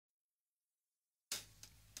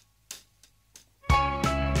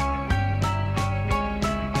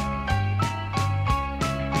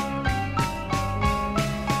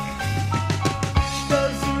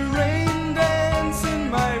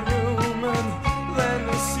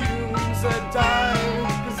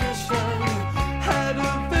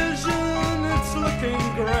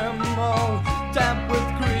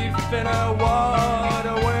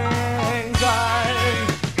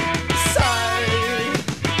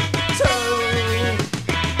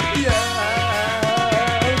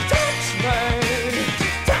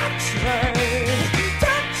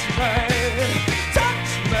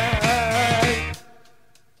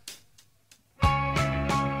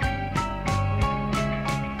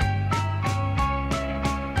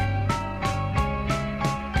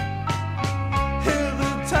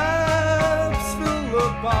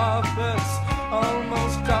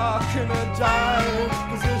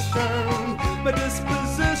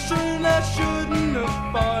I shouldn't have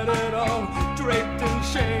fought it all. Draped in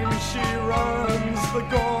shame, she runs the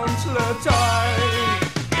gauntlet. I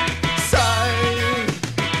sigh,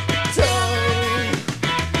 tongue,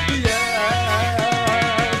 yeah.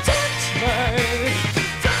 Touch me,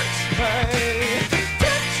 touch me,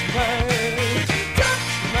 touch me, touch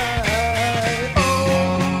me.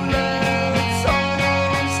 Oh, let's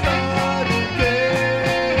all start again.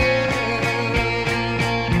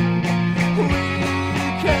 We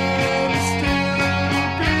can still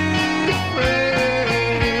be friends.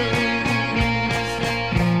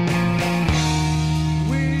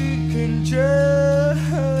 We can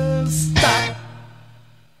just stop.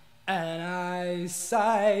 And I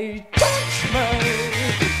say, touch me,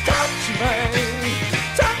 touch me,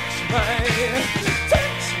 touch me,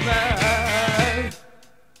 touch me.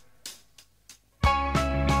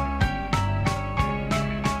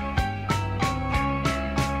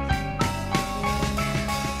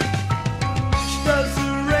 She does a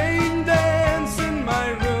rain dance in my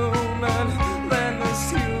room and then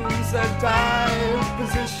assumes a dive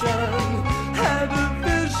position. Had a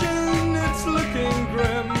vision, it's looking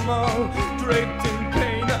grim, all draped in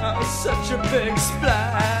paint, such a big splash.